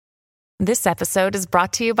This episode is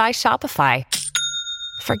brought to you by Shopify.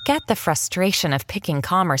 Forget the frustration of picking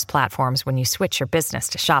commerce platforms when you switch your business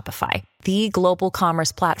to Shopify, the global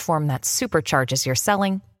commerce platform that supercharges your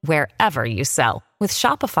selling wherever you sell. With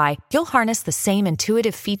Shopify, you'll harness the same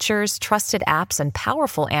intuitive features, trusted apps, and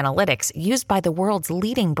powerful analytics used by the world's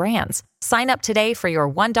leading brands. Sign up today for your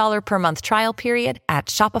 $1 per month trial period at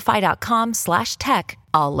shopify.com/tech,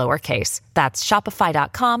 all lowercase. That's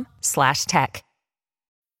shopify.com/tech.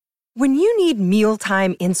 When you need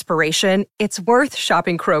mealtime inspiration, it's worth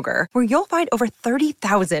shopping Kroger, where you'll find over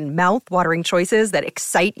 30,000 mouth-watering choices that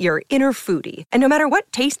excite your inner foodie. And no matter what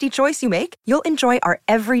tasty choice you make, you'll enjoy our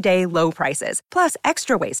everyday low prices, plus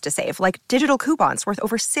extra ways to save, like digital coupons worth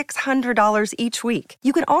over $600 each week.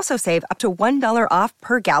 You can also save up to $1 off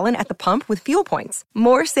per gallon at the pump with fuel points.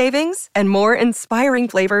 More savings and more inspiring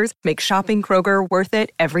flavors make shopping Kroger worth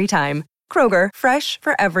it every time. Kroger, fresh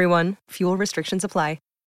for everyone. Fuel restrictions apply.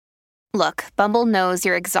 Look, Bumble knows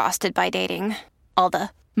you're exhausted by dating. All the,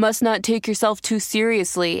 must not take yourself too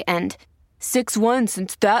seriously, and 6'1"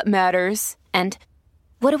 since that matters, and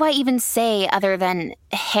what do I even say other than,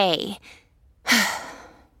 hey?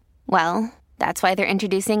 Well, that's why they're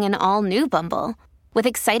introducing an all-new Bumble, with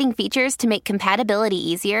exciting features to make compatibility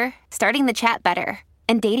easier, starting the chat better,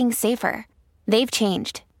 and dating safer. They've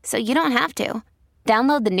changed, so you don't have to.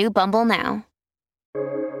 Download the new Bumble now.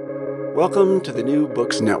 Welcome to the New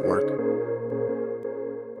Books Network.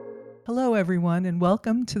 Hello, everyone, and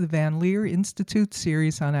welcome to the Van Leer Institute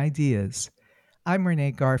series on ideas. I'm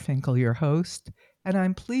Renee Garfinkel, your host, and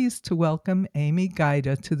I'm pleased to welcome Amy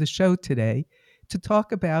Gaida to the show today to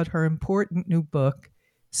talk about her important new book,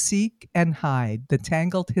 Seek and Hide: The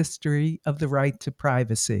Tangled History of the Right to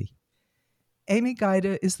Privacy. Amy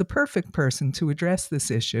Gaida is the perfect person to address this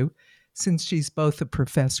issue, since she's both a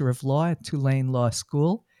professor of law at Tulane Law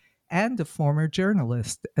School and a former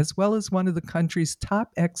journalist, as well as one of the country's top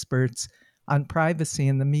experts on privacy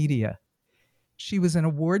in the media. She was an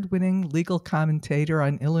award-winning legal commentator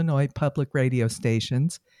on Illinois public radio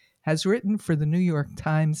stations, has written for the New York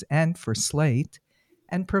Times and for Slate,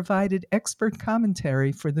 and provided expert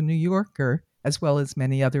commentary for The New Yorker, as well as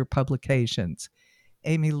many other publications.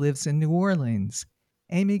 Amy lives in New Orleans.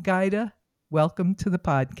 Amy Gaida, welcome to the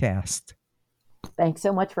podcast. Thanks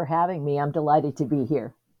so much for having me. I'm delighted to be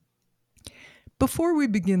here. Before we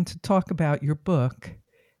begin to talk about your book,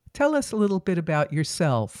 tell us a little bit about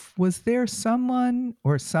yourself. Was there someone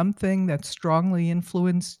or something that strongly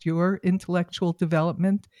influenced your intellectual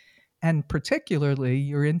development, and particularly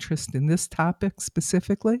your interest in this topic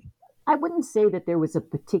specifically? I wouldn't say that there was a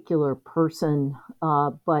particular person,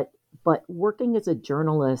 but working as a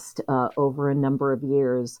journalist over a number of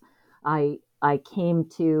years, I came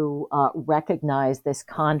to recognize this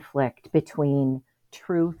conflict between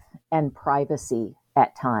truth and privacy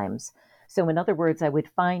at times. So in other words, I would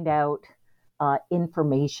find out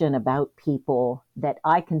information about people that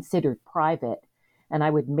I considered private, and I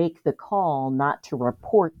would make the call not to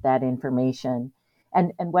report that information.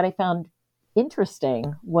 And what I found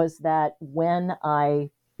interesting was that when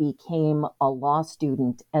I became a law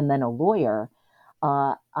student and then a lawyer,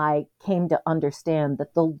 I came to understand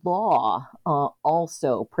that the law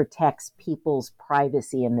also protects people's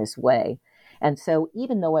privacy in this way. And so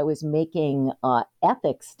even though I was making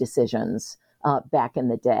ethics decisions back in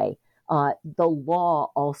the day, the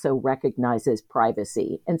law also recognizes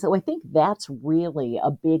privacy. And so I think that's really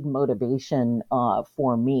a big motivation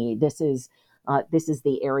for me. This is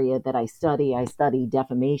the area that I study. I study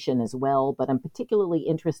defamation as well, but I'm particularly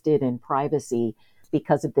interested in privacy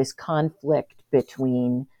because of this conflict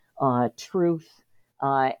between truth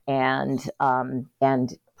and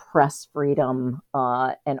press freedom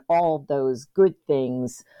and all those good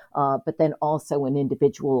things, but then also an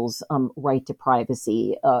individual's right to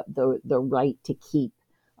privacy, the right to keep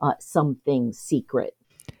some things secret.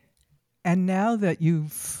 And now that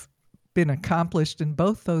you've been accomplished in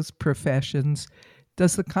both those professions,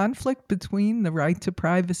 does the conflict between the right to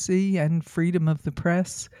privacy and freedom of the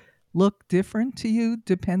press look different to you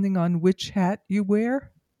depending on which hat you wear?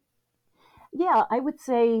 Yeah, I would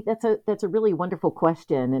say that's a really wonderful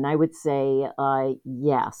question, and I would say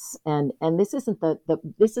yes. And this isn't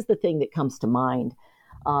this is the thing that comes to mind.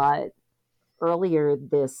 Earlier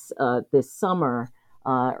this summer,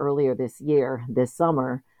 when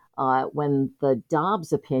the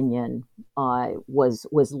Dobbs opinion was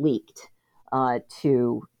leaked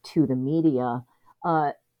to the media.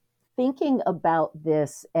 Thinking about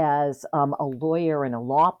this as a lawyer and a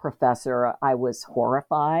law professor, I was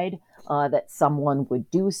horrified that someone would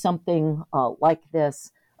do something like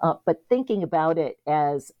this. But thinking about it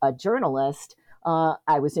as a journalist,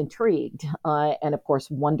 I was intrigued and, of course,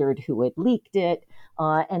 wondered who had leaked it,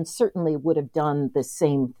 and certainly would have done the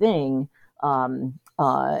same thing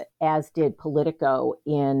as did Politico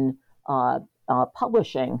in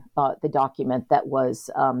publishing the document that was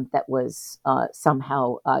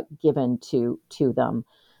somehow given to them.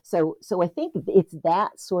 So I think it's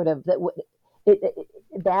that sort of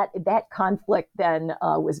that conflict then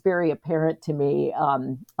was very apparent to me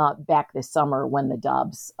back this summer when the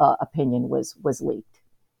Dobbs opinion was leaked.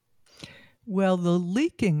 Well, the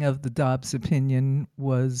leaking of the Dobbs opinion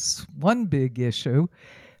was one big issue,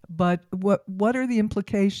 but what are the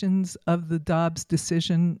implications of the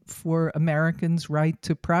decision for Americans' right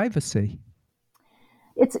to privacy?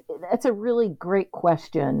 That's a really great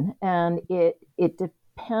question, and it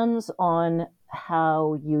depends on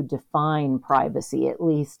how you define privacy. At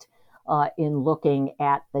least in looking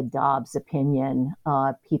at the Dobbs opinion,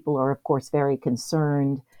 people are, of course, very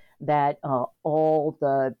concerned that all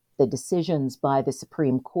the decisions by the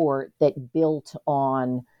Supreme Court that built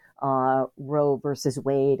on Roe versus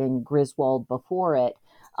Wade and Griswold before it,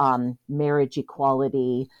 marriage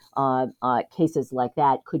equality, cases like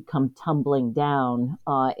that could come tumbling down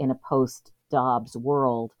in a post-Dobbs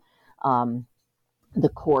world. The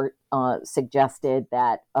court suggested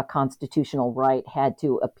that a constitutional right had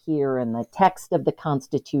to appear in the text of the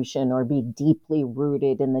Constitution or be deeply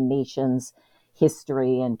rooted in the nation's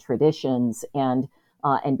history and traditions. And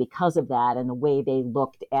because of that, and the way they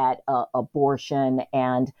looked at abortion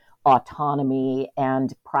and autonomy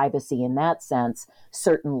and privacy in that sense,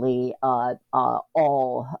 certainly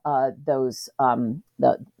all those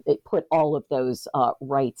it put all of those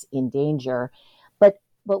rights in danger.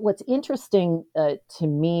 But what's interesting to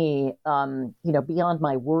me, beyond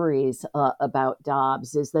my worries about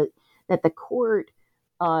Dobbs, is that the court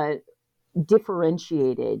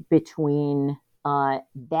differentiated between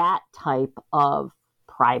that type of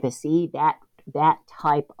privacy, that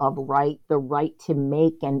type of right, the right to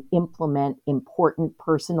make and implement important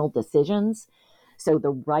personal decisions. So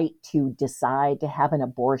the right to decide to have an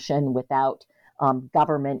abortion without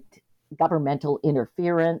governmental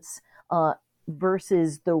interference,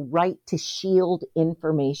 versus the right to shield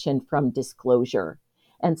information from disclosure.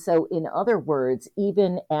 And so, in other words,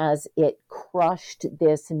 even as it crushed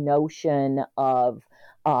this notion of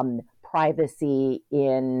privacy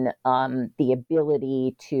in the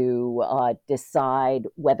ability to decide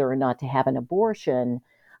whether or not to have an abortion,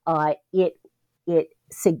 it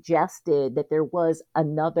suggested that there was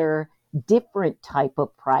another different type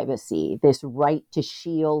of privacy, this right to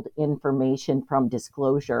shield information from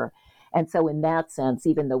disclosure. And so in that sense,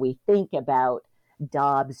 even though we think about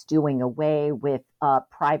Dobbs doing away with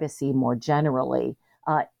privacy more generally,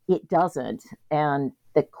 it doesn't. And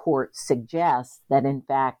the court suggests that, in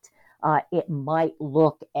fact, it might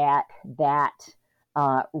look at that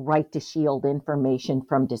right to shield information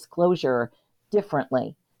from disclosure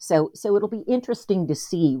differently. So it'll be interesting to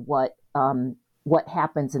see what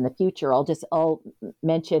happens in the future. I'll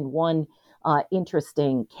mention one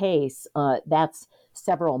interesting case that's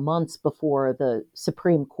several months before the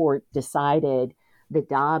Supreme Court decided the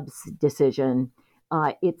Dobbs decision.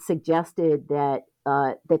 It suggested that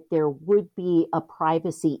there would be a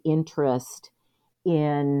privacy interest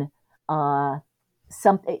in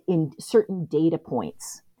in certain data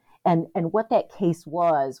points. And what that case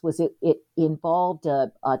was it involved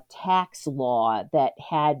a tax law that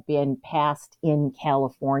had been passed in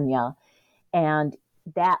California. And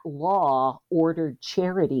that law ordered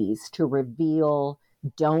charities to reveal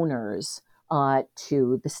donors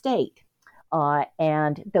to the state.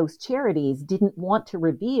 And those charities didn't want to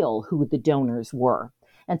reveal who the donors were.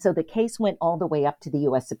 And so the case went all the way up to the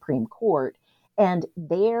U.S. Supreme Court. And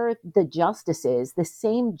there, the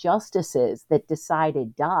same justices that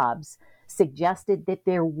decided Dobbs, suggested that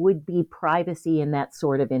there would be privacy in that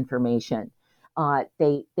sort of information.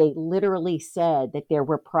 They literally said that there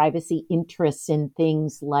were privacy interests in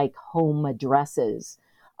things like home addresses,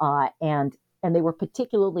 and they were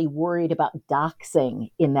particularly worried about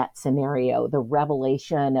doxing in that scenario, the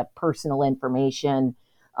revelation of personal information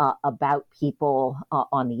about people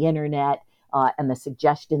on the internet, and the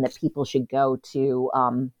suggestion that people should go to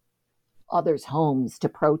others' homes to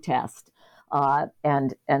protest.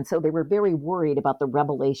 And so they were very worried about the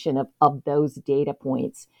revelation of those data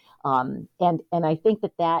points. And I think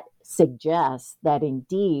that suggests that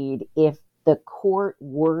indeed, if the court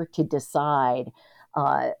were to decide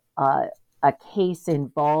a case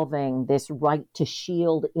involving this right to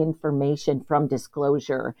shield information from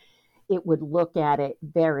disclosure, it would look at it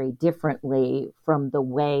very differently from the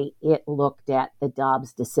way it looked at the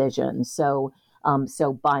Dobbs decision. So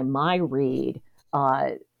by my read,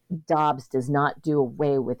 Dobbs does not do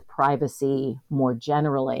away with privacy more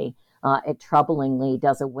generally. It troublingly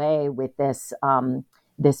does away with this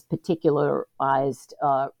particularized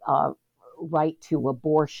right to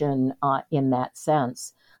abortion in that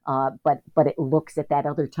sense. But it looks at that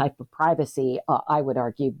other type of privacy, I would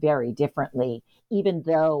argue, very differently, even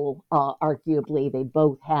though arguably they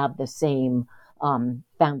both have the same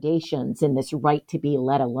foundations in this right to be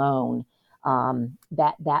let alone,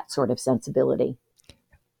 that sort of sensibility.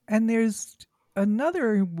 And there's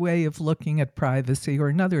another way of looking at privacy, or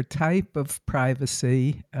another type of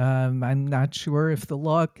privacy. I'm not sure if the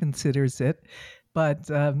law considers it, but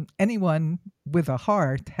anyone with a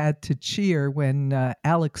heart had to cheer when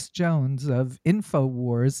Alex Jones of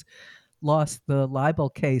InfoWars lost the libel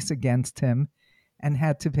case against him and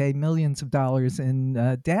had to pay millions of dollars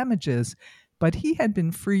in damages. But he had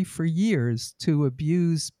been free for years to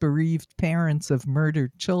abuse bereaved parents of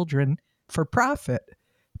murdered children for profit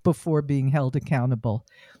before being held accountable.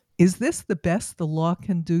 Is this the best the law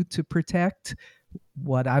can do to protect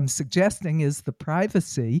what I'm suggesting is the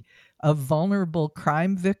privacy of vulnerable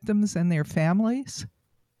crime victims and their families?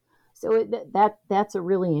 So that's a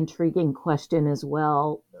really intriguing question as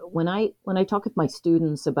well. When I talk with my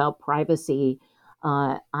students about privacy,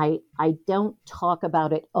 I don't talk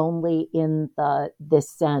about it only in this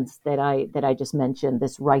sense that I just mentioned,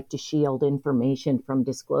 this right to shield information from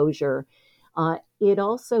disclosure. It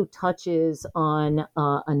also touches on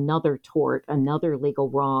another tort, another legal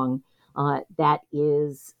wrong, that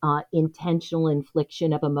is intentional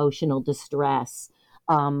infliction of emotional distress,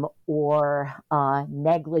 or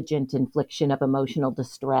negligent infliction of emotional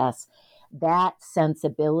distress. That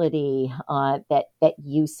sensibility that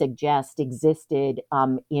you suggest existed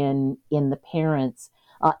in the parents,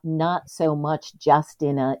 not so much just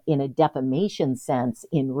in a defamation sense,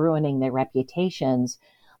 in ruining their reputations,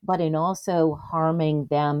 but in also harming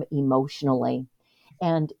them emotionally.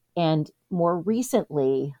 And more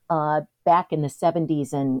recently, back in the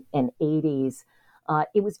 70s and 80s,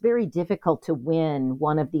 it was very difficult to win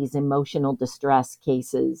one of these emotional distress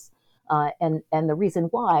cases. And the reason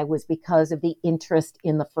why was because of the interest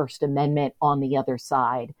in the First Amendment on the other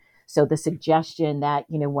side. So the suggestion that,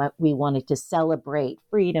 what we wanted to celebrate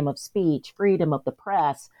freedom of speech, freedom of the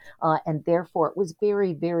press, and therefore it was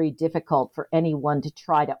very, very difficult for anyone to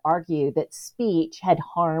try to argue that speech had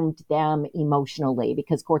harmed them emotionally,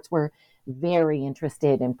 because courts were very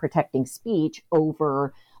interested in protecting speech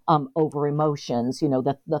over emotions.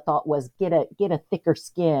 The thought was get a thicker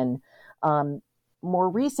skin. More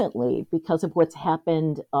recently, because of what's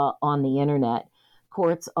happened on the internet,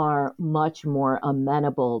 courts are much more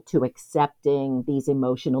amenable to accepting these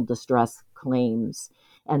emotional distress claims.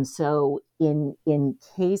 And so in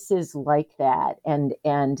cases like that, and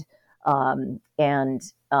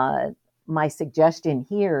my suggestion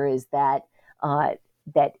here is that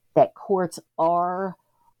that courts are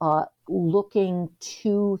looking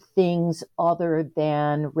to things other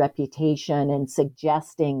than reputation and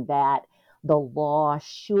suggesting that the law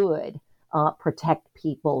should protect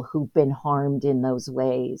people who've been harmed in those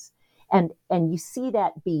ways. And you see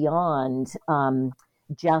that beyond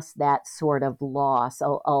just that sort of loss.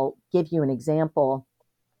 I'll give you an example.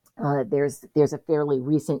 There's a fairly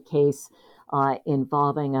recent case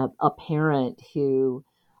involving a parent who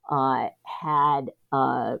had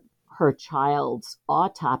her child's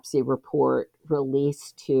autopsy report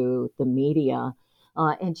released to the media,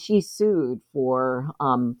 and she sued for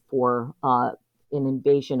an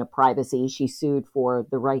invasion of privacy. She sued for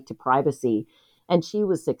the right to privacy, and she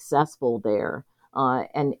was successful there.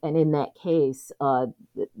 And in that case,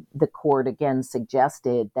 the court again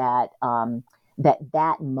suggested that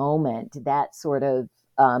that moment, that sort of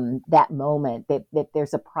that moment, that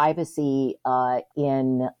there's a privacy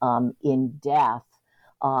in death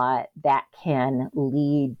that can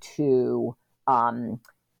lead to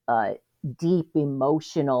deep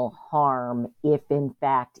emotional harm if, in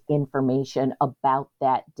fact, information about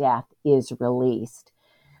that death is released.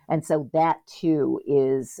 And so that too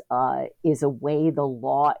is a way the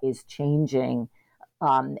law is changing.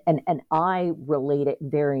 And I relate it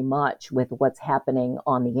very much with what's happening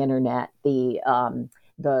on the internet. The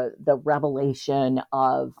revelation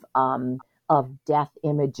of death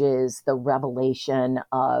images, the revelation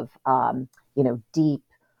of deep,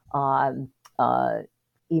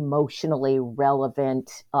 emotionally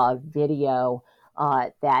relevant video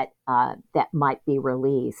that might be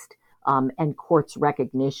released, and courts'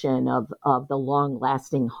 recognition of the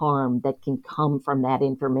long-lasting harm that can come from that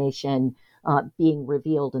information being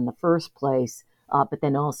revealed in the first place, but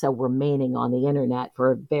then also remaining on the internet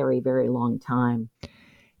for a very, very long time.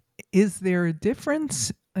 Is there a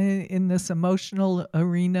difference in this emotional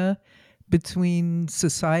arena between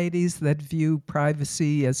societies that view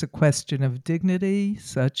privacy as a question of dignity,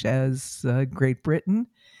 such as Great Britain,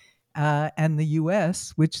 and the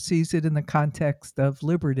US, which sees it in the context of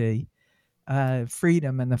liberty,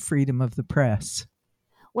 freedom, and the freedom of the press?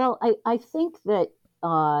 Well, I think that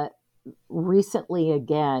recently,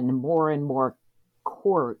 again, more and more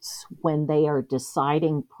courts, when they are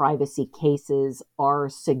deciding privacy cases, are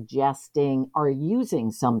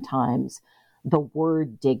using sometimes the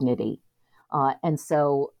word dignity. And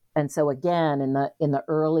so again, in the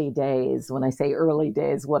early days, when I say early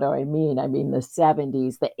days, what do I mean? I mean the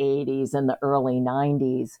 70s, the 80s, and the early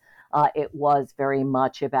 90s. It was very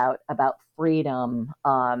much about freedom,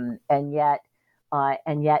 and yet,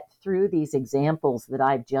 through these examples that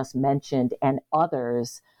I've just mentioned and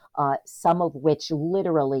others, some of which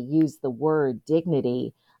literally use the word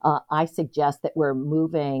dignity, I suggest that we're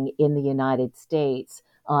moving in the United States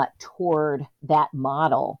toward that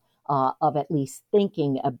model of at least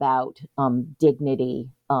thinking about dignity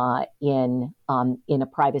in a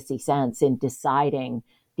privacy sense in deciding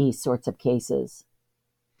these sorts of cases.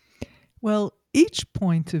 Well, each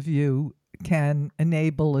point of view can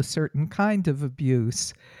enable a certain kind of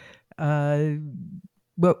abuse. Uh,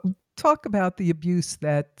 but talk about the abuse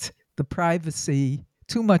that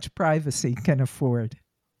too much privacy can afford.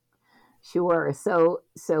 Sure. So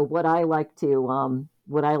what I like to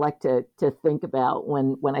think about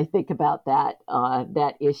when I think about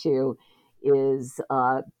that issue is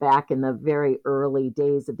back in the very early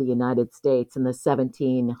days of the United States in the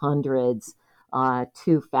 1700s.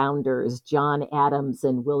 Two founders, John Adams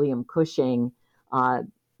and William Cushing, uh,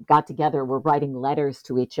 got together, were writing letters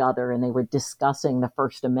to each other, and they were discussing the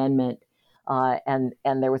First Amendment. And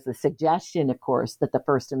there was the suggestion, of course, that the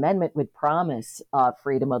First Amendment would promise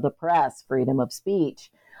freedom of the press, freedom of speech,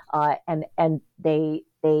 and they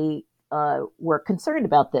were concerned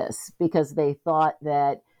about this because they thought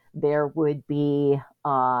that there would be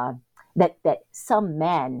that some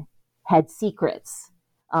men had secrets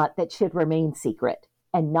that should remain secret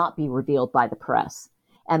and not be revealed by the press,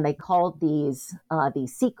 and they called these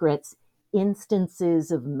secrets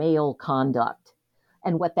instances of male conduct.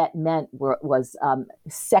 And what that meant was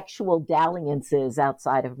sexual dalliances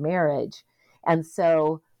outside of marriage. And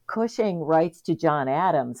so Cushing writes to John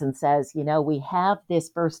Adams and says, we have this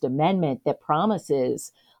First Amendment that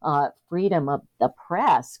promises freedom of the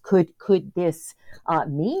press. Could this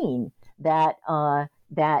mean that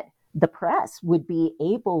the press would be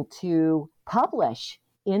able to publish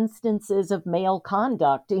instances of male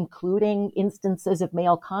conduct, including instances of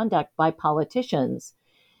male conduct by politicians?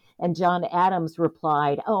 And John Adams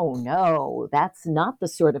replied, "Oh, no, that's not the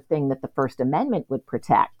sort of thing that the First Amendment would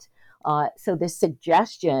protect." So this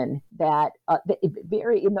suggestion that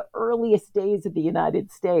very in the earliest days of the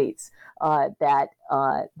United States, that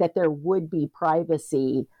there would be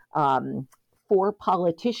privacy for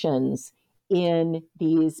politicians in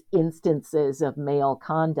these instances of male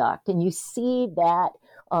conduct. And you see that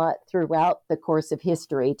throughout the course of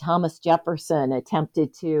history. Thomas Jefferson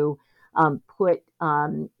attempted to put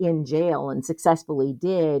in jail, and successfully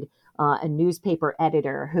did, a newspaper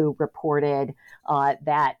editor who reported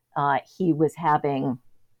that he was having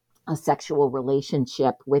a sexual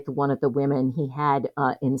relationship with one of the women he had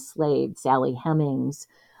enslaved, Sally Hemings.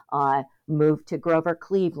 Moved to Grover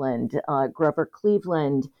Cleveland. Grover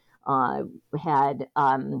Cleveland had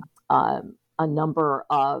a number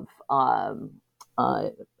of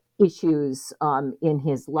issues in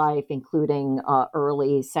his life, including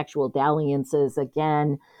early sexual dalliances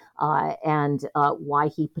again, and why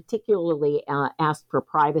he particularly asked for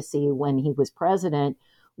privacy when he was president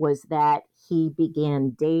was that he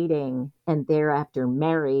began dating and thereafter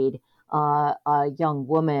married a young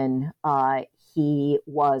woman he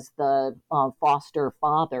was the foster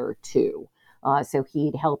father to. So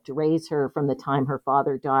he'd helped raise her from the time her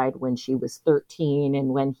father died when she was 13, and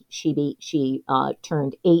when she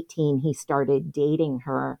turned 18, he started dating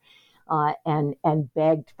her, and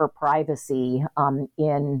begged for privacy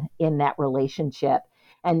in that relationship.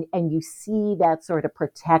 And you see that sort of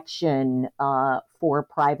protection for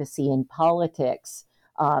privacy in politics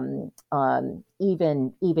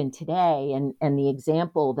even today. And the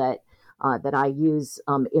example that I use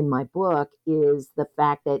in my book is the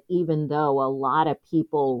fact that even though a lot of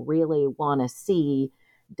people really want to see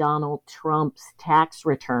Donald Trump's tax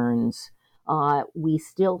returns, we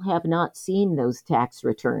still have not seen those tax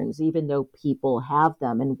returns, even though people have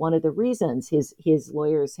them. And one of the reasons his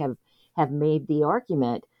lawyers have made the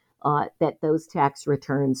argument that those tax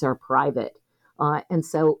returns are private.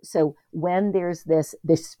 So when there's this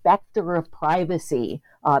specter of privacy,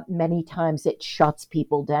 many times it shuts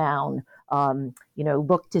people down.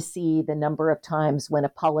 Look to see the number of times when a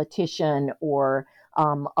politician or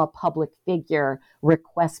a public figure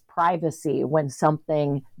requests privacy when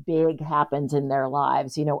something big happens in their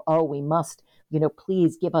lives. We must,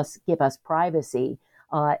 please give us privacy.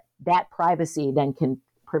 That privacy then can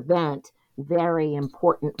prevent very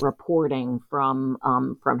important reporting from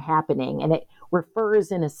happening, and it refers,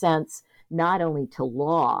 in a sense, not only to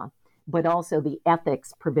law but also the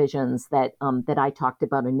ethics provisions that I talked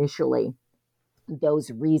about initially. Those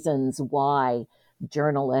reasons why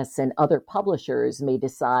journalists and other publishers may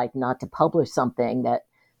decide not to publish something that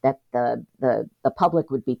the public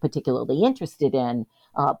would be particularly interested in.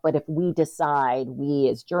 But if we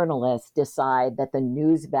as journalists decide that the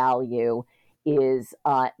news value is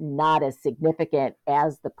not as significant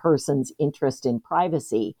as the person's interest in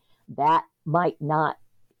privacy, that might not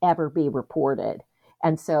ever be reported.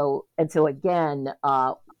 And so again,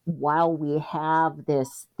 while we have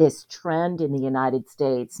this trend in the United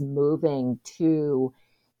States moving to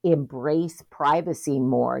embrace privacy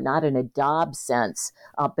more, not in a Dobbs sense,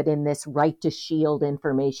 but in this right to shield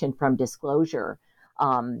information from disclosure,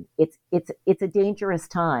 it's a dangerous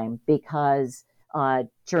time because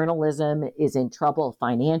journalism is in trouble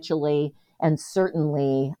financially, and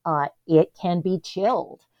certainly it can be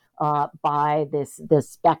chilled by this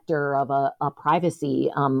specter of a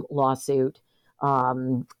privacy lawsuit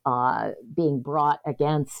being brought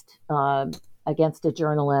against a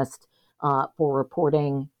journalist for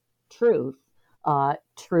reporting truth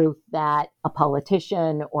that a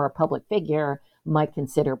politician or a public figure might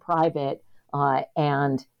consider private,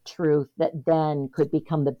 and truth that then could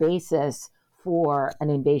become the basis for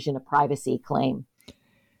an invasion of privacy claim.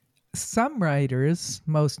 Some writers,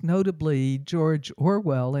 most notably George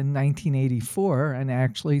Orwell in 1984, and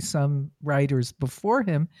actually some writers before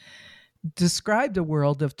him, described a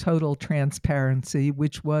world of total transparency,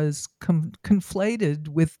 which was conflated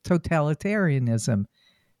with totalitarianism.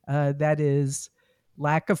 That is,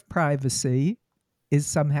 lack of privacy is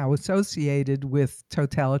somehow associated with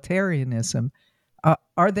totalitarianism.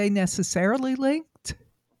 Are they necessarily linked?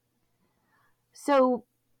 So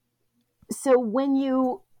when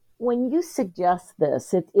you suggest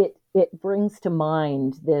this, it brings to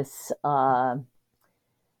mind this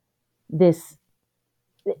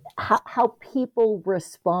how people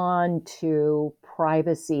respond to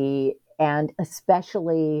privacy, and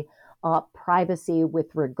especially privacy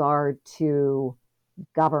with regard to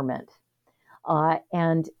government.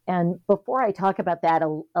 And before I talk about that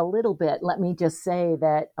a little bit, let me just say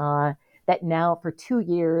that now for 2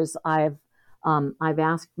 years I've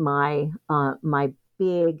asked my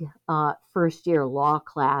big first year law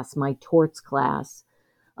class, my torts class,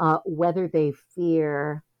 whether they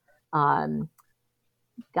fear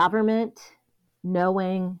government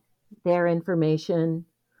knowing their information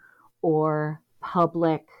or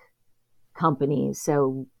public companies.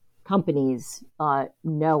 So companies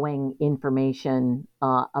knowing information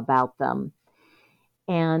about them.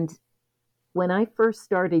 And when I first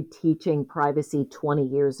started teaching privacy 20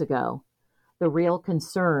 years ago, the real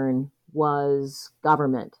concern was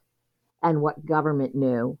government and what government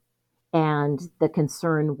knew. And the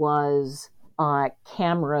concern was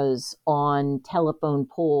cameras on telephone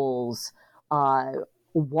poles,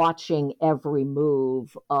 watching every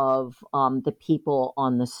move of the people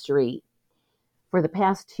on the street. For the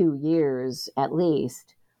past 2 years, at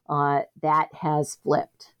least, that has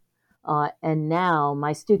flipped. And now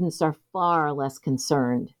my students are far less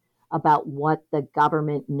concerned about what the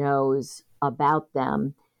government knows about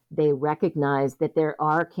them. They recognize that there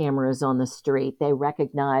are cameras on the street. They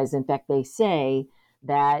recognize, in fact, they say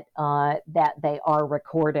that they are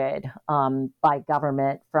recorded by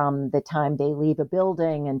government from the time they leave a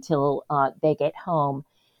building until they get home.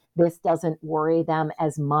 This doesn't worry them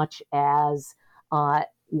as much as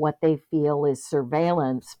what they feel is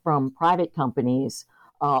surveillance from private companies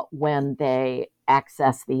when they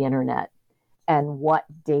access the internet, and what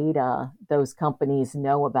data those companies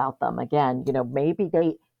know about them. Again, maybe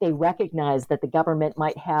they recognize that the government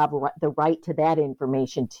might have the right to that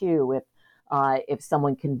information too, if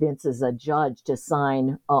someone convinces a judge to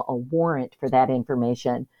sign a warrant for that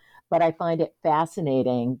information. But I find it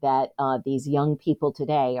fascinating that these young people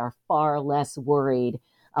today are far less worried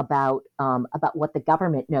about what the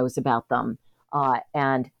government knows about them,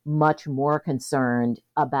 and much more concerned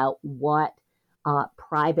about what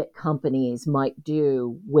private companies might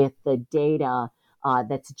do with the data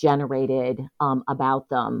that's generated about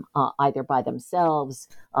them, either by themselves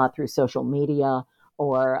through social media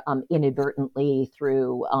or inadvertently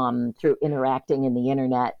through interacting in the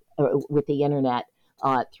internet with the internet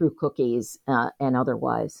through cookies and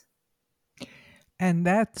otherwise. And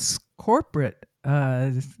that's corporate,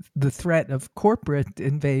 the threat of corporate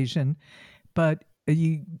invasion. But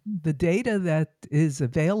the data that is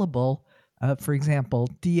available, for example,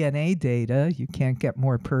 DNA data, you can't get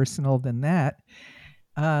more personal than that.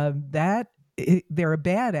 There are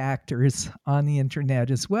bad actors on the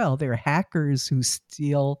internet as well. There are hackers who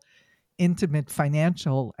steal intimate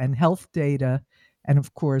financial and health data. And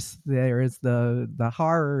of course, there is the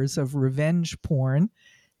horrors of revenge porn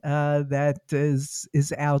that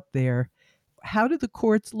is out there. How do the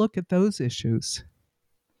courts look at those issues?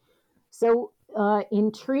 So,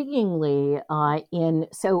 intriguingly,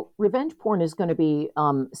 so revenge porn is going to be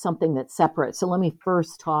something that's separate. So let me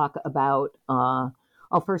first talk about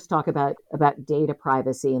data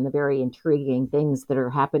privacy and the very intriguing things that are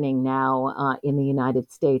happening now in the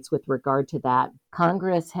United States with regard to that.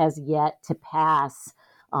 Congress has yet to pass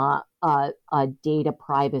a data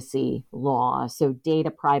privacy law. So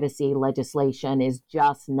data privacy legislation is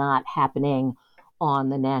just not happening on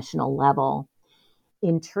the national level.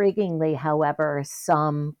 Intriguingly, however,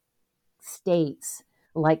 some states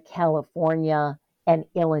like California and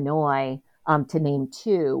Illinois, to name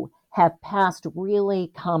two, have passed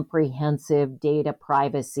really comprehensive data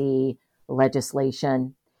privacy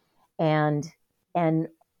legislation. And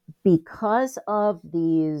because of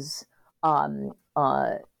these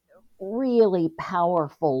really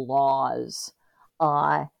powerful laws,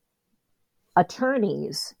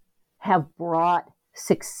 attorneys have brought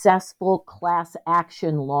successful class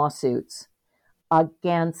action lawsuits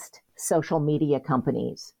against social media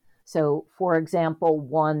companies. So, for example,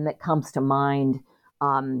 one that comes to mind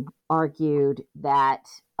argued that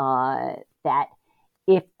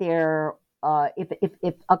if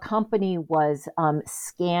a company was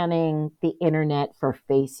scanning the internet for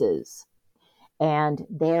faces and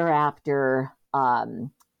thereafter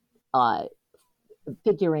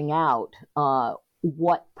figuring out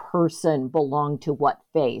what person belonged to what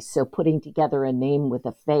face, so putting together a name with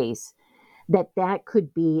a face, that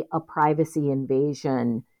could be a privacy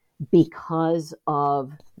invasion because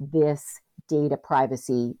of this data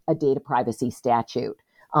privacy statute,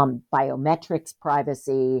 biometrics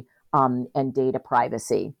privacy, and data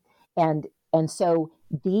privacy. And so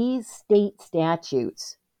these state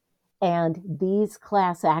statutes and these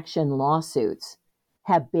class action lawsuits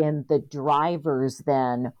have been the drivers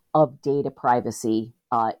then of data privacy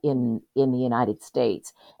in the United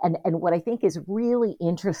States. And what I think is really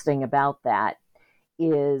interesting about that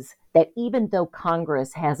is that even though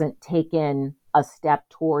Congress hasn't taken a step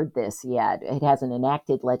toward this yet, it hasn't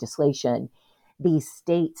enacted legislation, these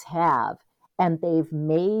states have, and they've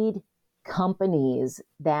made companies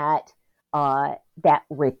that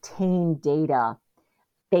retain data.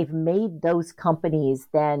 They've made those companies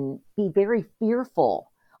then be very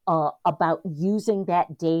fearful about using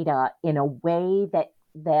that data in a way that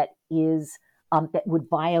would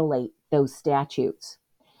violate those statutes.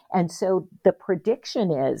 And so the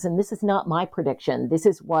prediction is, and this is not my prediction, this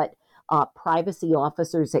is what privacy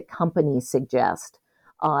officers at companies suggest,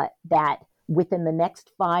 that within the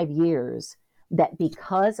next 5 years, that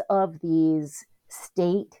because of these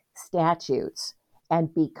state statutes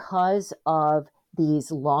and because of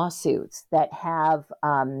these lawsuits that have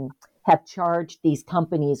charged these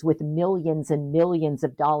companies with millions and millions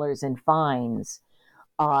of dollars in fines,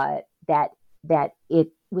 that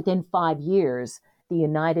within 5 years, the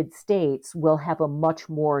United States will have a much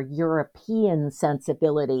more European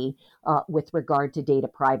sensibility with regard to data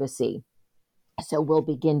privacy. So we'll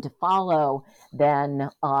begin to follow then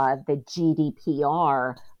the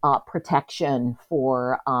GDPR protection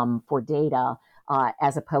for data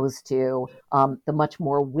as opposed to the much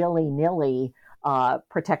more willy-nilly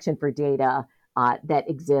protection for data that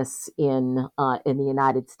exists in the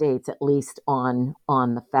United States, at least on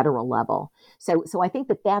the federal level. So I think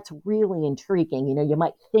that's really intriguing. You know, you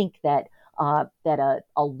might think that a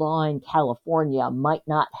law in California might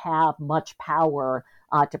not have much power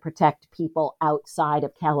to protect people outside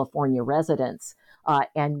of California residents,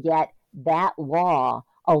 and yet that law,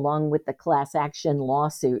 along with the class action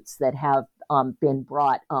lawsuits that have been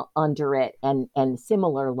brought under it, and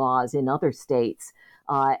similar laws in other states,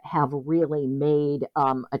 have really made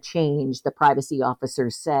a change, the privacy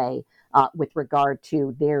officers say, with regard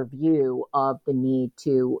to their view of the need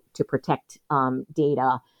to protect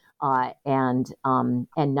data and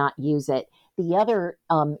not use it. The other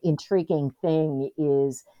intriguing thing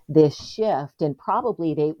is this shift, and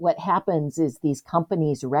probably what happens is these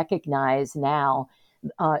companies recognize now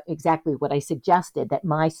exactly what I suggested, that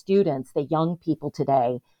my students, the young people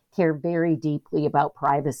today, care very deeply about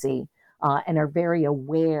privacy and are very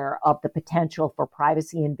aware of the potential for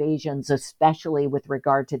privacy invasions, especially with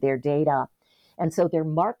regard to their data. And so they're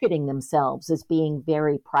marketing themselves as being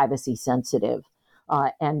very privacy sensitive.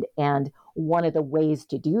 And one of the ways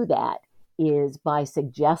to do that is by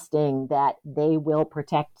suggesting that they will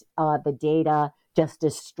protect the data just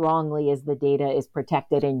as strongly as the data is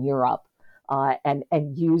protected in Europe, and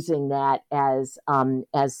using that as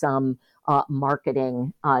some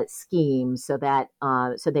marketing scheme so that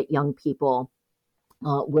young people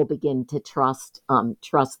will begin to trust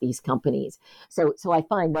these companies. So I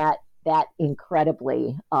find that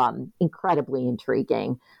incredibly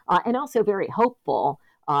intriguing, and also very hopeful.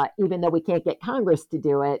 Even though we can't get Congress to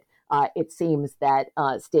do it, it seems that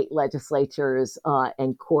state legislatures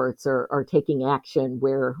and courts are taking action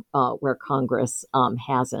where Congress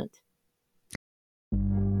hasn't.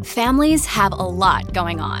 Families have a lot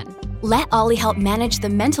going on. Let Ollie help manage the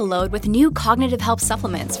mental load with new cognitive help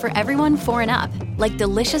supplements for everyone 4 and up, like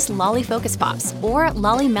delicious Lolly Focus Pops or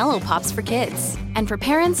Lolly Mellow Pops for kids. And for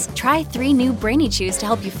parents, try 3 new Brainy Chews to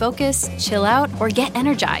help you focus, chill out, or get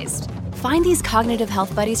energized. Find these cognitive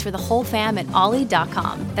health buddies for the whole fam at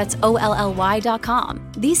ollie.com. That's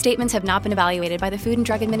OLLY.com. These statements have not been evaluated by the Food and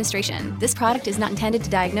Drug Administration. This product is not intended to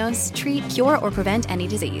diagnose, treat, cure, or prevent any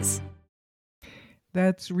disease.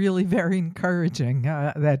 That's really very encouraging.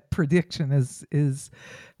 That prediction is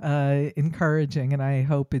encouraging, and I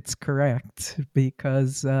hope it's correct,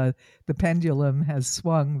 because the pendulum has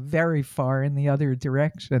swung very far in the other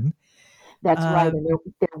direction. That's right. And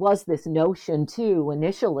there was this notion too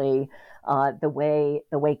initially, the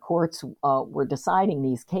way courts were deciding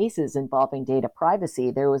these cases involving data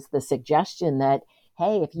privacy. There was the suggestion that,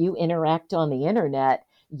 hey, if you interact on the internet,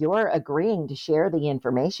 you're agreeing to share the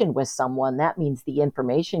information with someone. That means the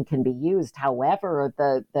information can be used however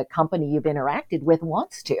the company you've interacted with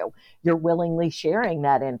wants to. You're willingly sharing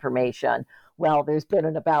that information. Well, there's been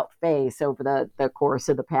an about face over the course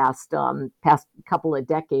of the past couple of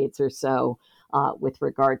decades or so with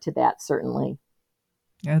regard to that, certainly.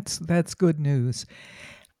 That's good news.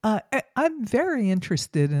 I'm very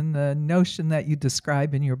interested in the notion that you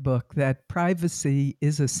describe in your book, that privacy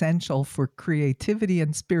is essential for creativity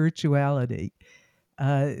and spirituality,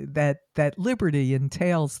 that liberty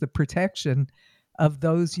entails the protection of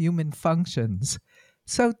those human functions.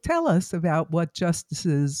 So tell us about what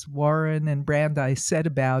Justices Warren and Brandeis said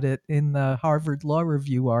about it in the Harvard Law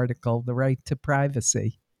Review article, The Right to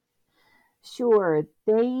Privacy. Sure.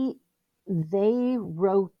 They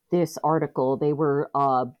wrote this article. They were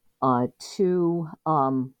 2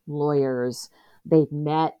 lawyers. They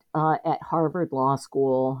met at Harvard Law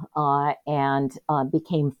School and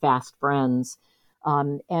became fast friends.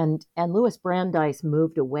 And Louis Brandeis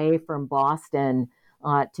moved away from Boston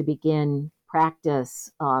to begin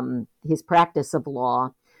his practice of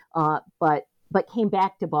law, but came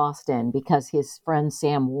back to Boston because his friend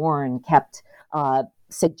Sam Warren kept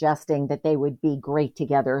suggesting that they would be great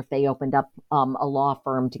together if they opened up a law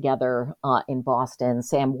firm together in Boston.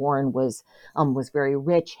 Sam Warren was very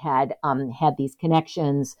rich, had these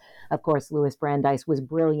connections. Of course, Louis Brandeis was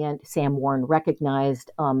brilliant. Sam Warren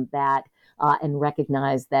recognized that and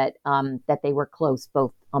recognized that they were close,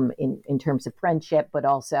 both in terms of friendship, but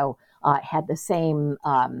also had the same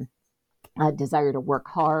desire to work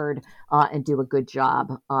hard and do a good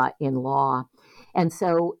job in law. And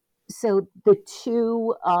so the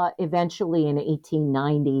 2 eventually in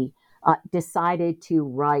 1890 decided to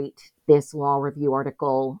write this law review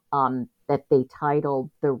article that they titled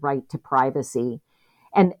The Right to Privacy.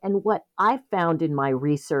 And what I found in my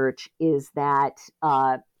research is that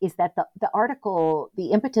the article,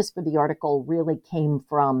 the impetus for the article really came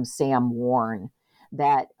from Sam Warren,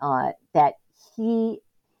 that he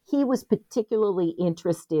was particularly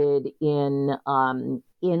interested in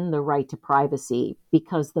the right to privacy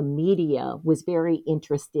because the media was very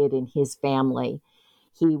interested in his family.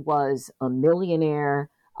 He was a millionaire.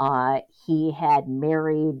 He had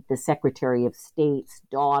married the Secretary of State's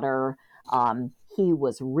daughter. He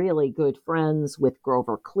was really good friends with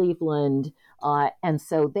Grover Cleveland. And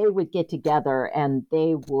so they would get together and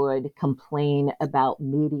they would complain about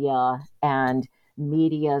media and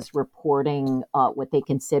media's reporting what they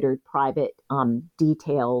considered private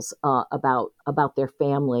details about their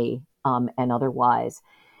family and otherwise.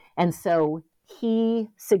 And so he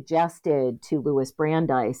suggested to Louis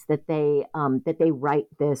Brandeis that they write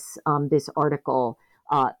this article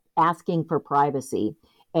asking for privacy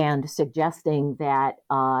and suggesting that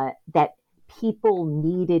people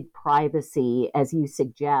needed privacy, as you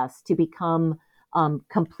suggest, to become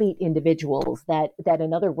complete individuals. That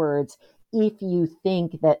in other words, if you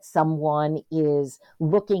think that someone is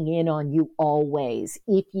looking in on you always,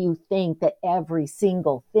 if you think that every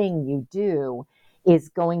single thing you do is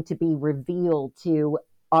going to be revealed to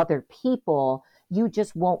other people, you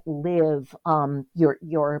just won't live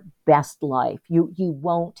your best life. You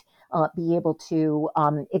won't be able to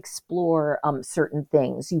explore certain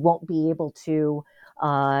things. You won't be able to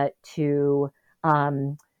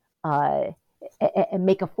um, uh, and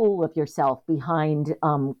make a fool of yourself behind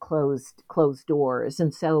closed doors.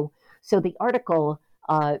 And so the article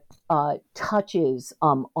touches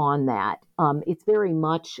on that. It's very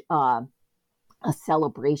much a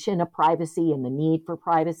celebration of privacy and the need for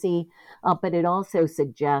privacy, but it also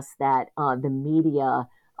suggests that the media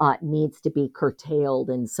needs to be curtailed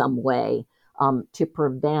in some way to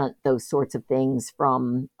prevent those sorts of things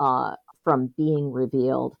from being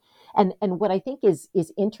revealed. And what I think is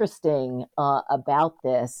interesting about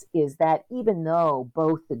this is that even though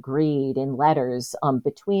both agreed in letters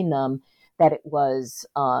between them that it was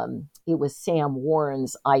Sam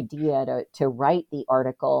Warren's idea to write the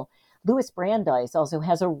article, Louis Brandeis also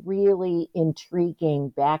has a really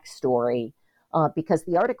intriguing backstory because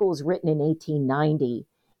the article was written in 1890.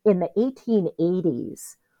 In the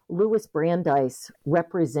 1880s, Louis Brandeis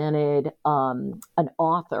represented an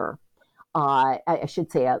author. I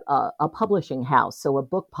should say a publishing house, so a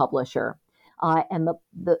book publisher, and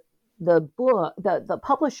the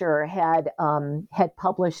publisher had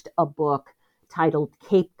published a book titled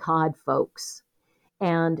Cape Cod Folks,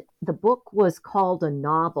 and the book was called a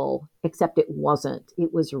novel, except it wasn't.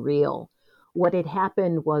 It was real. What had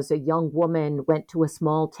happened was a young woman went to a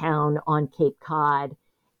small town on Cape Cod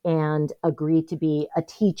and agreed to be a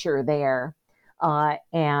teacher there.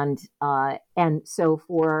 And so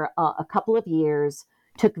for a couple of years,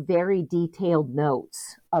 took very detailed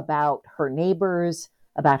notes about her neighbors,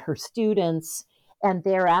 about her students, and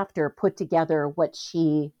thereafter put together what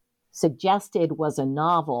she suggested was a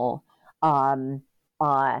novel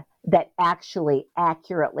that actually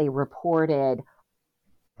accurately reported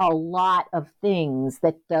a lot of things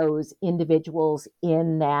that those individuals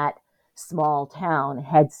in that small town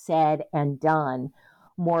had said and done.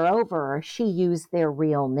 Moreover, she used their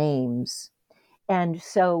real names. And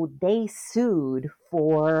so they sued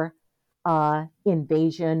for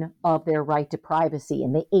invasion of their right to privacy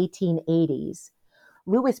in the 1880s.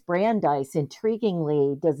 Louis Brandeis,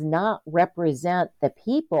 intriguingly, does not represent the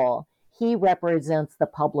people. He represents the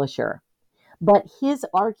publisher. But his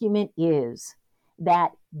argument is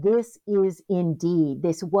that this was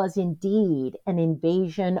indeed an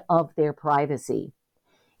invasion of their privacy.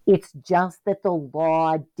 It's just that the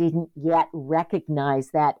law didn't yet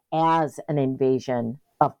recognize that as an invasion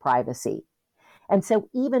of privacy. And so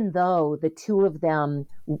even though the two of them,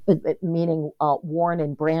 meaning Warren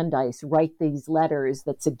and Brandeis, write these letters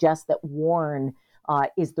that suggest that Warren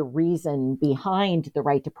is the reason behind the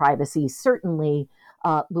right to privacy, certainly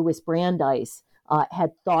Louis Brandeis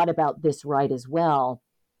had thought about this right as well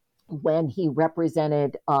when he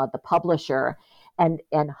represented the publisher. And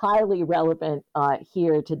highly relevant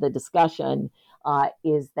here to the discussion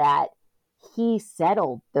is that he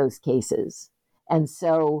settled those cases. And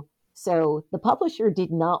so the publisher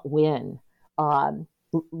did not win.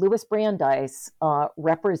 Louis Brandeis,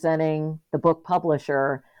 representing the book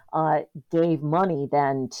publisher, gave money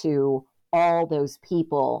then to all those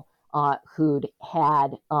people who'd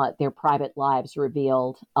had their private lives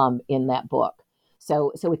revealed in that book.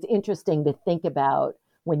 So it's interesting to think about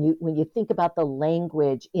when you think about the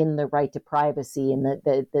language in the right to privacy and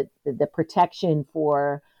the protection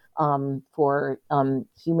for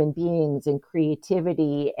human beings and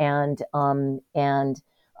creativity and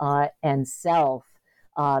self.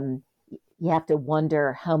 You have to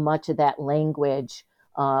wonder how much of that language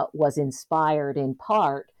was inspired in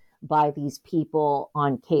part by these people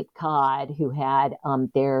on Cape Cod who had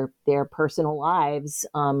their personal lives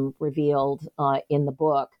revealed in the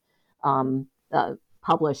book,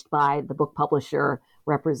 published by the book publisher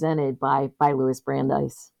represented by Louis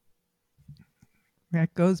Brandeis.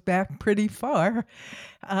 That goes back pretty far.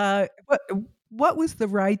 What was the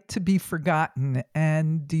right to be forgotten,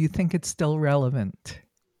 and do you think it's still relevant?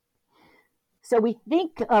 So we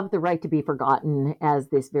think of the right to be forgotten as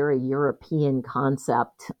this very European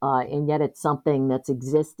concept, and yet it's something that's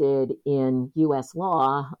existed in U.S.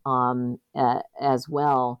 law as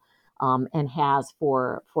well, and has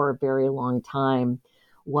for a very long time.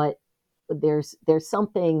 There's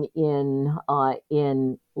something in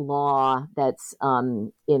law that's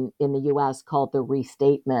in the U.S. called the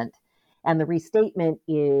restatement. And the restatement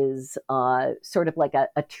is sort of like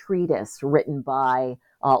a treatise written by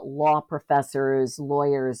law professors,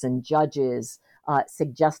 lawyers, and judges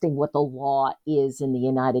suggesting what the law is in the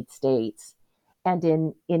United States. And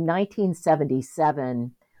in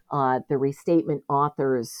 1977, the restatement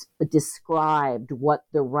authors described what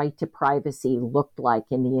the right to privacy looked like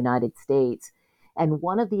in the United States. And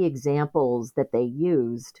one of the examples that they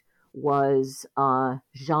used was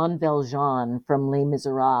Jean Valjean from Les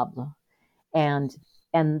Miserables. And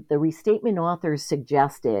the restatement authors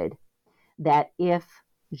suggested that if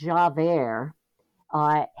Javert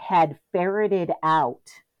had ferreted out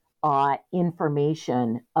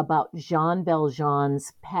information about Jean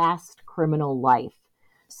Valjean's past criminal life.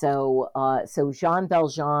 So Jean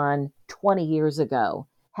Valjean, 20 years ago,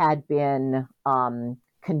 had been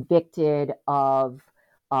convicted of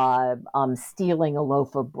stealing a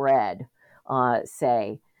loaf of bread,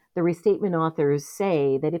 say. The restatement authors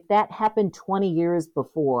say that if that happened 20 years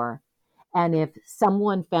before, and if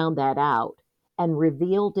someone found that out and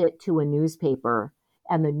revealed it to a newspaper,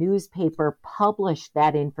 and the newspaper published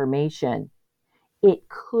that information, it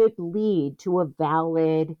could lead to a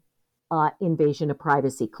valid invasion of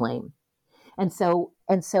privacy claim. And so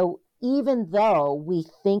even though we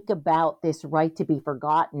think about this right to be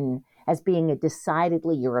forgotten as being a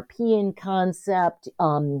decidedly European concept,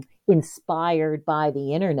 inspired by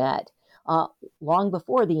the internet, long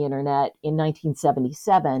before the internet in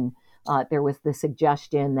 1977, there was the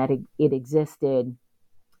suggestion that it existed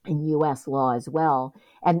in U.S. law as well.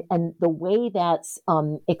 And the way that's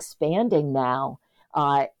expanding now,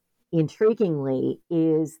 intriguingly,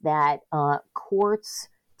 is that courts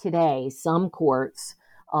today, some courts,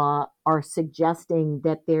 are suggesting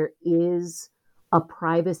that there is a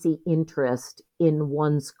privacy interest in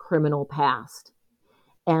one's criminal past.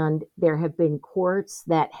 And there have been courts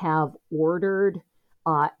that have ordered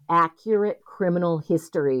accurate criminal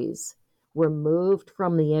histories removed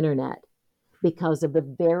from the internet because of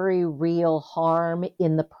the very real harm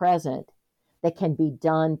in the present that can be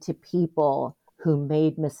done to people who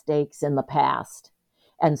made mistakes in the past.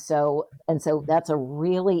 And so that's a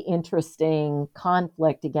really interesting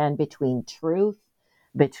conflict, again, between truth,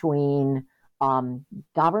 between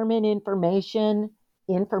government information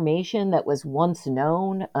that was once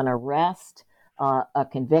known, an arrest, a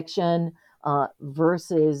conviction,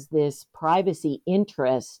 versus this privacy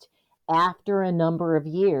interest after a number of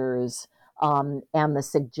years, and the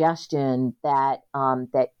suggestion that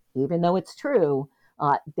even though it's true,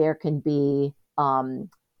 there can be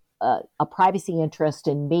a privacy interest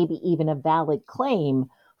and maybe even a valid claim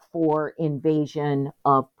for invasion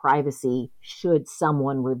of privacy should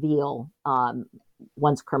someone reveal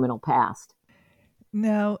one's criminal past.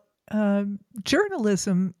 Now,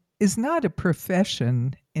 journalism is not a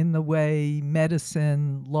profession in the way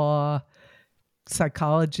medicine, law,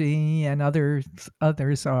 psychology, and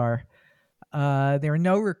others are. There are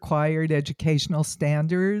no required educational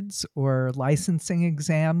standards or licensing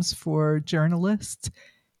exams for journalists,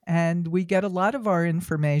 and we get a lot of our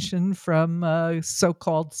information from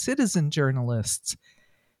so-called citizen journalists.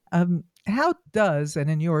 How does, and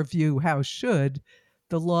in your view, how should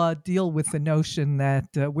the law deal with the notion that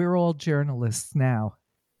we're all journalists now?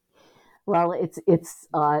 Well, it's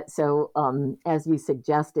as you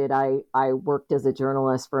suggested, I worked as a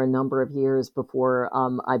journalist for a number of years before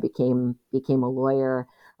I became a lawyer,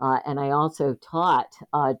 and I also taught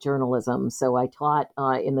journalism. So I taught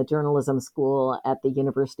in the journalism school at the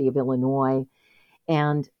University of Illinois,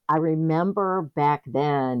 and I remember back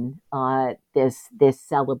then this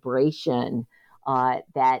celebration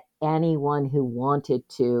that anyone who wanted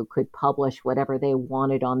to could publish whatever they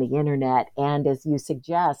wanted on the internet. And as you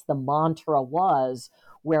suggest, the mantra was,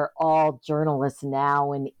 we're all journalists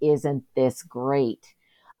now, and isn't this great?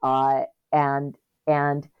 And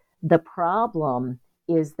the problem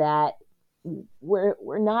is that we're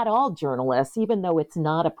not all journalists, even though it's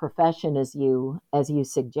not a profession as you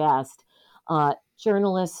suggest.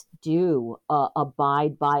 Journalists do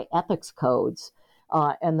abide by ethics codes.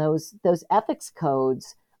 And those ethics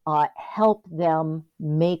codes help them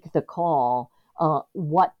make the call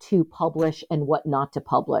what to publish and what not to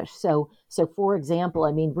publish. So for example,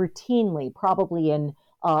 I mean, routinely, probably in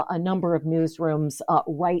a number of newsrooms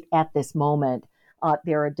right at this moment,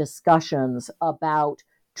 there are discussions about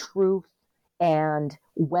truth and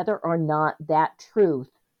whether or not that truth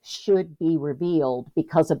should be revealed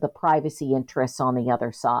because of the privacy interests on the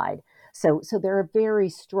other side. So there are very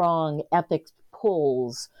strong ethics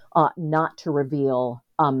pulls not to reveal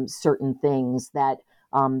certain things that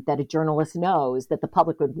a journalist knows that the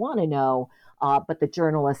public would want to know, but the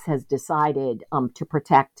journalist has decided to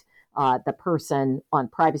protect the person on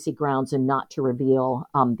privacy grounds and not to reveal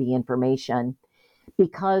the information.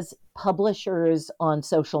 because publishers on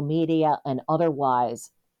social media and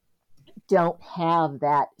otherwise don't have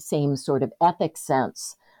that same sort of ethics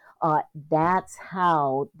sense. That's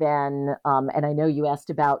how then, and I know you asked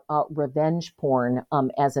about revenge porn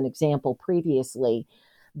as an example previously.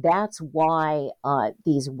 That's why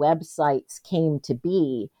these websites came to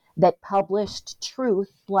be that published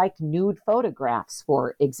truth like nude photographs,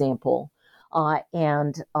 for example.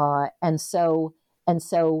 And so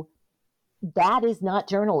that is not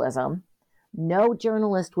journalism. No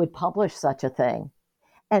journalist would publish such a thing.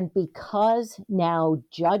 And because now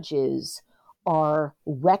judges are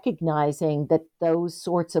recognizing that those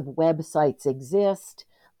sorts of websites exist,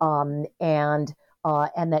 and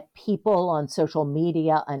that people on social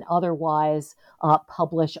media and otherwise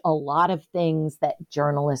publish a lot of things that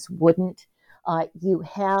journalists wouldn't, you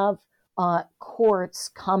have courts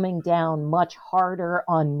coming down much harder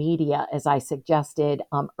on media, as I suggested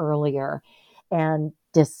earlier, and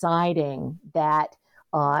deciding that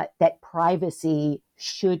that privacy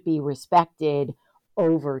should be respected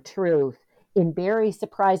over truth in very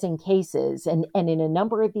surprising cases. And in a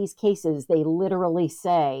number of these cases, they literally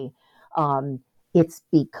say it's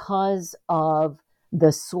because of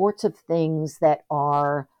the sorts of things that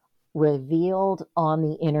are revealed on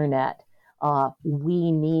the internet.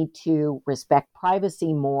 We need to respect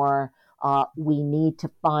privacy more. We need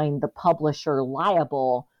to find the publisher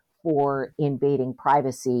liable for invading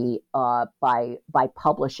privacy by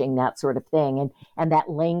publishing that sort of thing. And that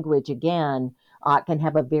language, again, can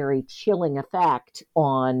have a very chilling effect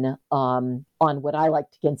on what I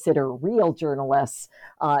like to consider real journalists,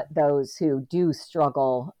 those who do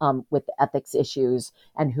struggle with the ethics issues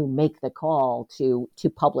and who make the call to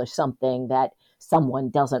publish something that someone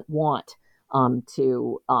doesn't want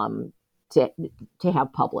to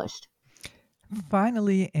have published.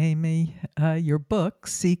 Finally, Amy, your book,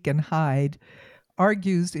 Seek and Hide,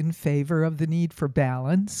 argues in favor of the need for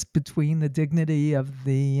balance between the dignity of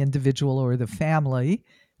the individual or the family,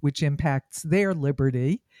 which impacts their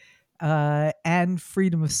liberty, and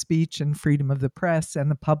freedom of speech and freedom of the press and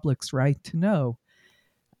the public's right to know.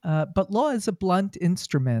 But law is a blunt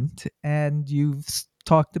instrument, and you've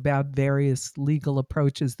talked about various legal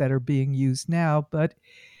approaches that are being used now. But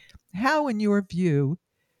how, in your view,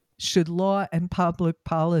 should law and public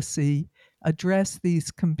policy address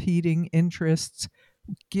these competing interests,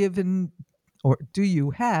 given, or do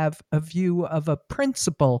you have a view of a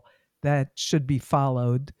principle that should be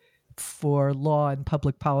followed for law and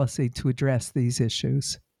public policy to address these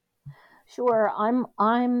issues? Sure.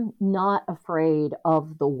 I'm not afraid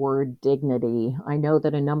of the word dignity. I know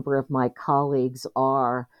that a number of my colleagues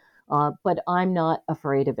are, but I'm not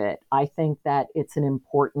afraid of it. I think that it's an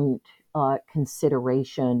important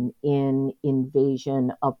consideration in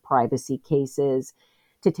invasion of privacy cases,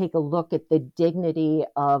 to take a look at the dignity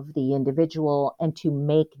of the individual and to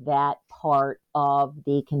make that part of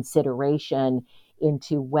the consideration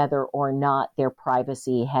into whether or not their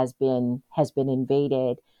privacy has been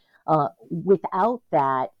invaded. Without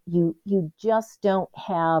that, you just don't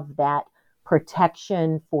have that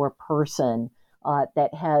protection for a person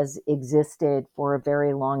that has existed for a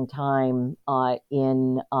very long time or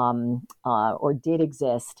did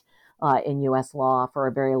exist in U.S. law for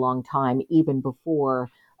a very long time, even before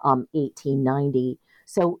 1890.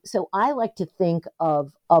 So I like to think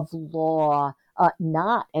of law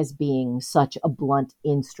not as being such a blunt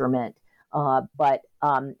instrument, but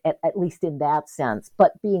at least in that sense,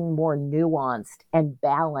 but being more nuanced and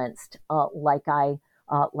balanced, like I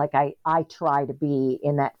try to be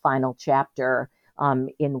in that final chapter,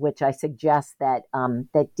 in which I suggest that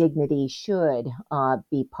that dignity should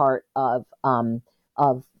be part of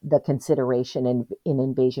the consideration in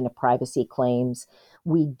invasion of privacy claims.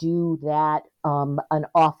 We do that an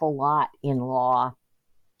awful lot in law.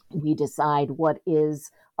 We decide what is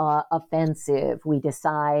offensive. We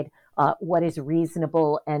decide what is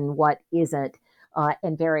reasonable and what isn't.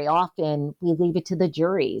 And very often we leave it to the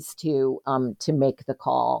juries to make the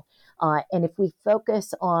call. And if we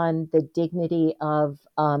focus on the dignity of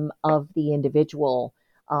the individual,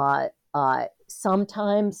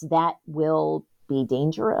 sometimes that will be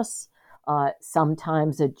dangerous.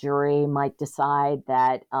 Sometimes a jury might decide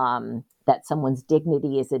that that someone's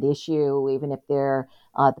dignity is at issue, even if they're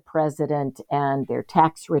the president and their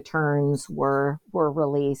tax returns were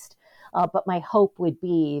released. But my hope would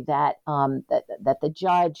be that that the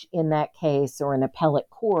judge in that case, or an appellate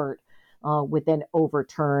court, would then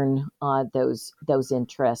overturn those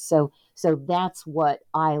interests. So that's what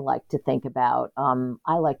I like to think about.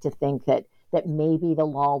 I like to think that maybe the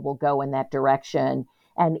law will go in that direction.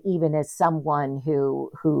 And even as someone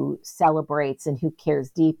who celebrates and who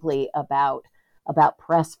cares deeply about about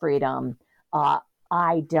press freedom,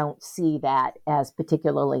 I don't see that as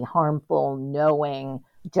particularly harmful, knowing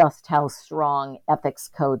just how strong ethics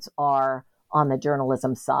codes are on the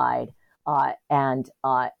journalism side, and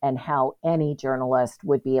how any journalist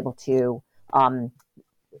would be able to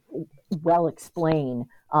well explain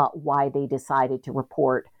why they decided to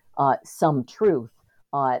report some truth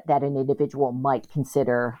that an individual might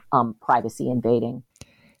consider privacy invading.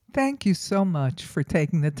 Thank you so much for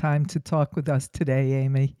taking the time to talk with us today,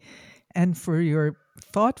 Amy, and for your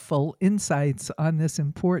thoughtful insights on this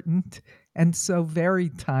important and so very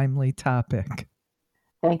timely topic.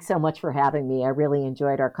 Thanks so much for having me. I really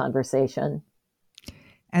enjoyed our conversation.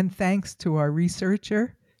 And thanks to our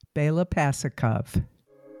researcher, Bela Pasikov.